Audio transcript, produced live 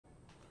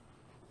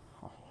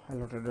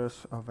Hello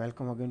traders,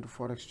 welcome again to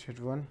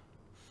ForexTrade1.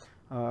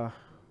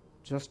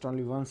 Just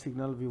only one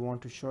signal we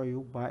want to show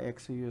you. Buy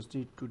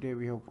XAUUSD today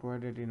we have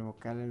provided in our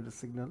calendar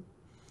signal.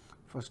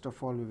 First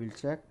of all, we will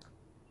check.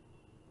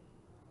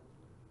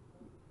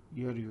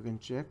 Here you can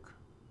check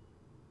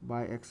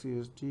buy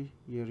XAUUSD.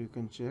 Here you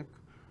can check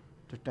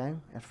the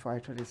time at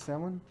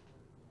 5:37,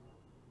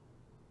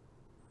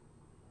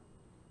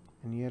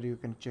 and here you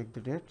can check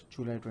the date,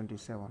 July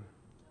 27.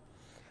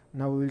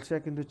 Now we will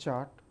check in the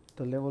chart.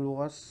 The level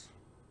was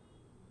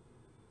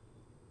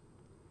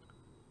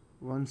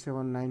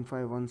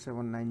 1795,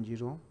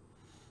 1790,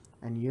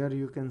 and here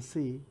you can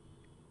see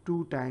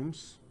two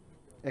times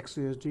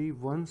XAUUSD,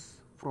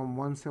 once from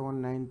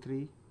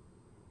 1793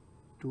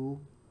 to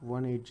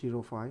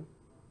 1805,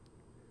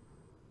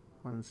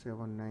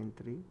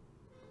 1793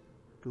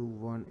 to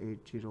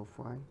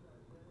 1805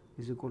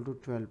 is equal to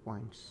 12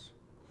 points.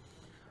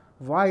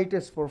 Why it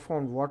has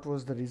performed, what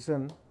was the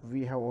reason,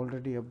 we have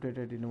already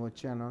updated in our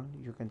channel.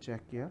 You can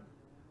check here,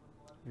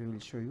 we will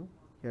show you.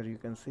 Here you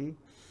can see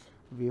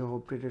we have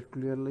updated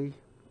clearly.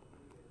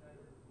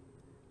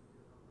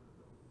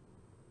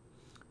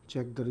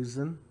 Check the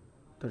reason.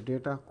 The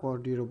data, core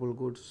durable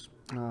goods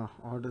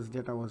orders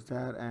data was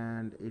there,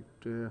 and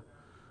it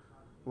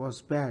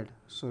was bad.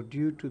 So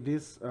due to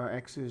this,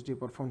 XAUUSD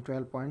performed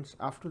 12 points.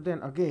 After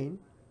then again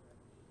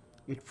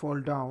it fall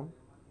down.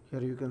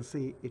 Here you can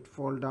see it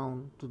fall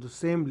down to the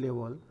same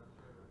level,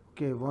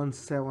 okay,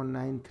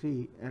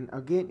 1793, and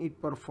again it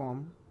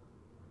performed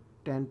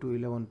 10 to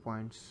 11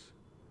 points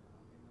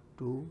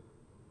to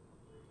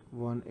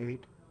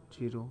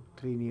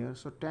 1803 near.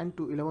 So 10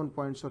 to 11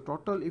 points. So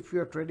total, if you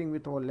are trading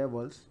with our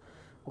levels,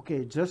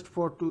 okay, just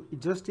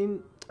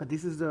in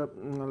this is the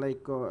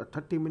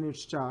 30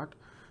 minutes chart.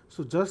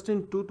 So just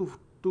in 2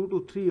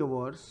 to 3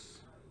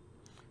 hours,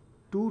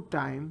 two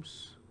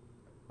times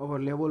our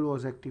level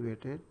was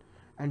activated,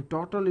 and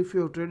total, if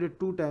you have traded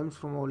two times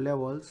from our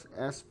levels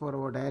as per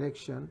our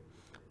direction,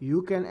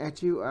 you can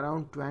achieve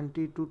around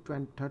 20 to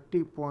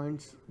 30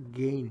 points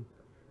gain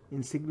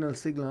in single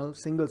signal,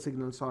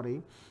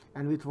 sorry,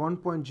 and with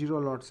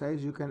 1.0 lot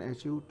size you can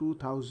achieve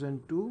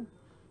 2,000 to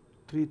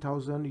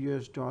 3,000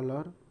 US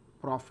dollar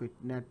profit,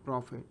 net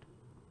profit,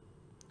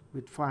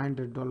 with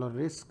 $500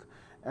 risk,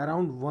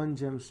 around 1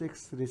 gem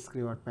 6 risk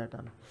reward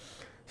pattern.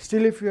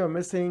 Still, if you are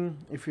missing,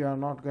 if you are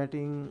not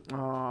getting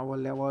our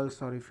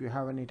levels, or if you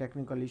have any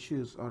technical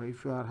issues, or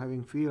if you are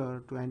having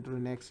fear to enter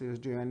in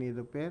XAUUSD or any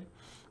other pair,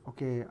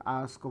 okay,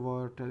 ask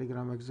our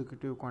Telegram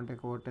executive,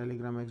 contact our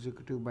Telegram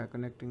executive by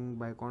connecting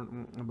by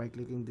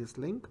clicking this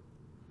link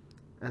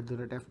at the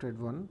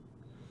ForexTrade1,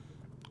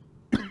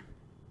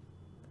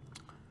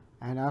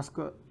 and ask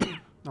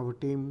our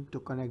team to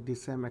connect the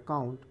same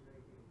account,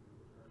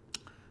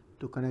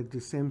 to connect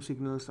the same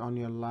signals on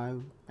your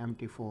live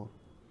MT4.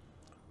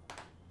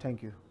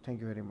 Thank you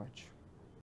very much.